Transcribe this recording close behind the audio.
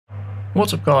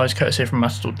What's up guys, Curtis here from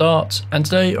Matador Darts, and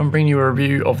today I'm bringing you a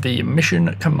review of the Mission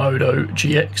Komodo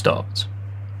GX darts.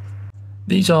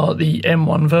 These are the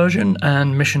M1 version,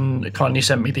 and Mission kindly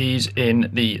sent me these in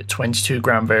the 22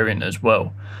 gram variant as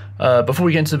well. Before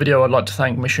we get into the video, I'd like to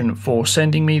thank Mission for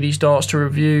sending me these darts to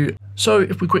review. So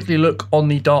if we quickly look on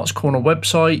the Darts Corner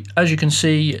website, as you can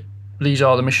see, these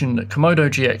are the Mission Komodo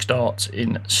GX darts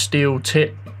in steel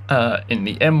tip. In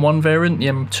the M1 variant. The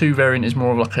M2 variant is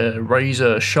more of like a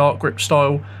razor shark grip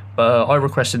style, but I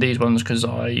requested these ones because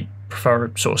I prefer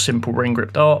a sort of simple ring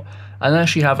grip dart, and they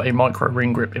actually have a micro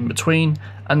ring grip in between,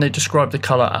 and they describe the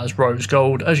colour as rose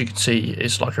gold. As you can see,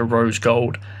 it's like a rose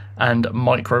gold and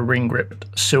micro ring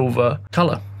gripped silver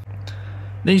colour.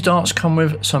 These darts come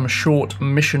with some short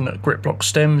Mission grip block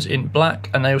stems in black,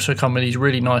 and they also come with these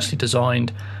really nicely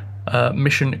designed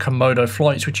Mission Komodo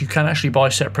flights, which you can actually buy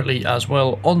separately as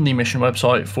well on the Mission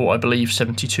website for, I believe,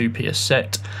 72p a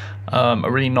set. A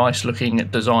really nice looking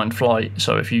designed flight,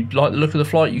 so if you like the look of the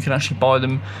flight, you can actually buy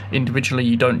them individually.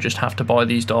 You don't just have to buy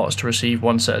these darts to receive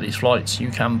one set of these flights,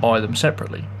 you can buy them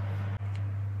separately.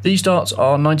 These darts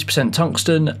are 90%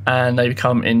 tungsten, and they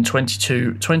come in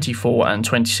 22, 24 and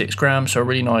 26 grams, so a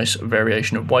really nice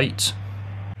variation of weights.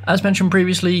 As mentioned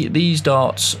previously, these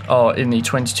darts are in the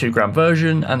 22 gram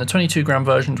version, and the 22 gram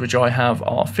versions which I have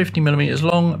are 50mm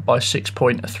long by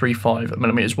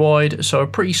 6.35mm wide, so a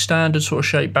pretty standard sort of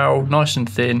shape barrel, nice and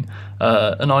thin,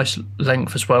 a nice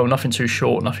length as well, nothing too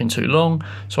short, nothing too long,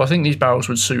 so I think these barrels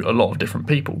would suit a lot of different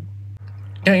people.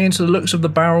 Getting into the looks of the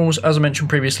barrels, as I mentioned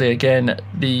previously, again,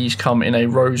 these come in a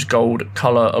rose gold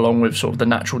colour along with sort of the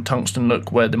natural tungsten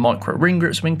look where the micro ring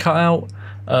grips have been cut out.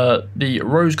 The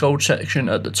rose gold section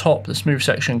at the top, the smooth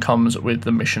section, comes with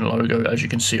the Mission logo, as you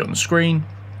can see on the screen,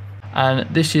 and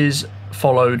this is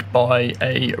followed by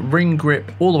a ring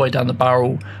grip all the way down the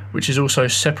barrel, which is also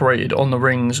separated on the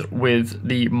rings with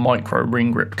the micro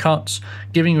ring grip cuts,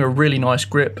 giving you a really nice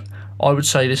grip. I would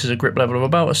say this is a grip level of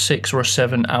about a 6 or a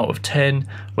 7 out of 10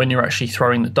 when you're actually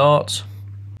throwing the darts.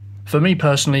 For me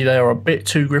personally, they are a bit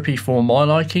too grippy for my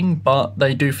liking, but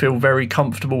they do feel very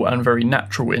comfortable and very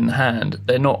natural in the hand.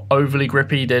 They're not overly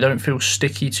grippy, they don't feel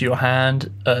sticky to your hand,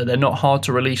 they're not hard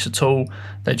to release at all.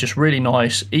 They're just really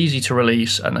nice, easy to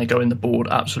release, and they go in the board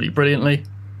absolutely brilliantly.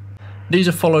 These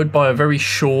are followed by a very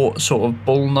short sort of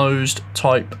bull-nosed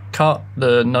type cut.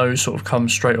 The nose sort of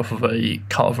comes straight off of a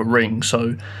cut of a ring,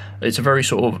 so it's a very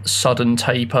sort of sudden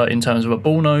taper in terms of a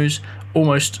bull nose,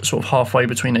 almost sort of halfway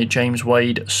between a James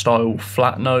Wade style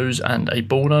flat nose and a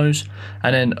bull nose.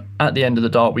 And then at the end of the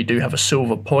dart we do have a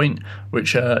silver point,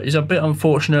 which is a bit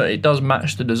unfortunate. It does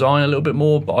match the design a little bit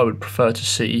more, but I would prefer to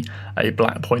see a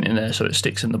black point in there so it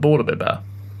sticks in the board a bit better.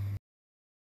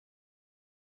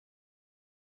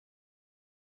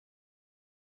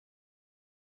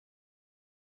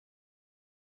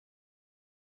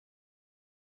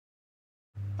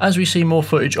 As we see more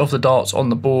footage of the darts on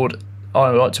the board,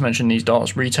 I would like to mention these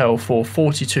darts retail for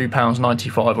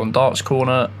 £42.95 on Darts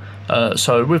Corner,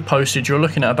 so with postage you're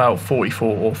looking at about £44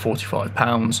 or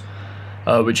 £45,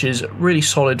 which is really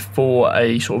solid for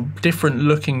a sort of different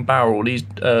looking barrel. These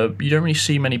you don't really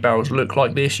see many barrels look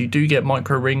like this. You do get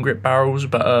micro ring grip barrels,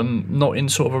 but not in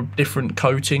sort of a different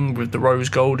coating with the rose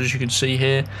gold, as you can see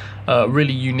here.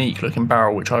 Really unique looking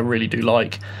barrel, which I really do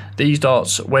like. These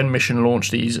darts, when Mission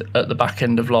launched these at the back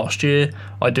end of last year,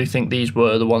 I do think these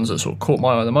were the ones that sort of caught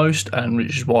my eye the most, and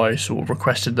which is why I sort of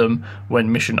requested them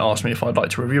when Mission asked me if I'd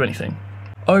like to review anything.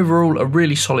 Overall, a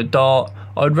really solid dart.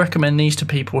 I would recommend these to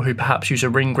people who perhaps use a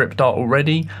ring grip dart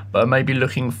already, but are maybe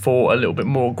looking for a little bit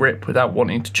more grip without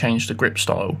wanting to change the grip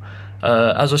style.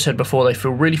 As I said before, they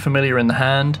feel really familiar in the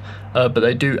hand, but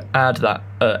they do add that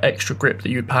extra grip that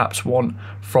you'd perhaps want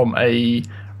from a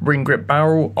ring grip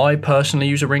barrel. I personally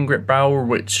use a ring grip barrel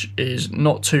which is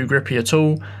not too grippy at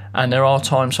all, and there are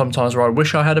times sometimes where I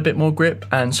wish I had a bit more grip,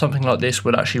 and something like this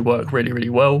would actually work really, really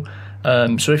well.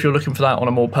 So if you're looking for that on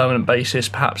a more permanent basis,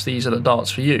 perhaps these are the darts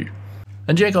for you.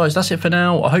 And yeah guys, that's it for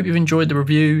now. I hope you've enjoyed the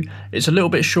review. It's a little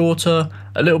bit shorter,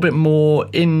 a little bit more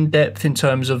in-depth in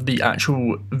terms of the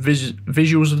actual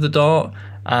visuals of the dart,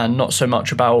 and not so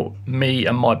much about me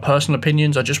and my personal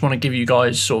opinions. I just want to give you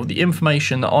guys sort of the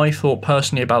information that I thought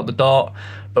personally about the dart,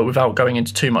 but without going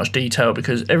into too much detail,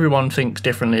 because everyone thinks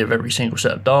differently of every single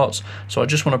set of darts. So I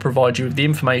just want to provide you with the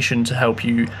information to help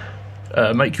you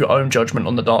make your own judgment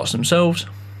on the darts themselves.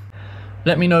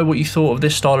 Let me know what you thought of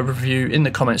this style of review in the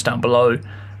comments down below,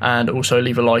 and also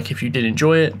leave a like if you did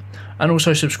enjoy it, and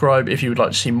also subscribe if you would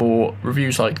like to see more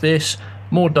reviews like this,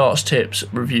 more darts tips,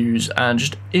 reviews, and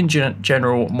just in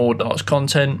general more darts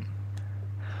content.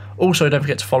 Also, don't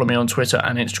forget to follow me on Twitter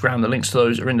and Instagram. The links to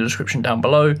those are in the description down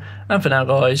below. And for now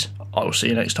guys, I will see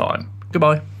you next time.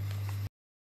 Goodbye.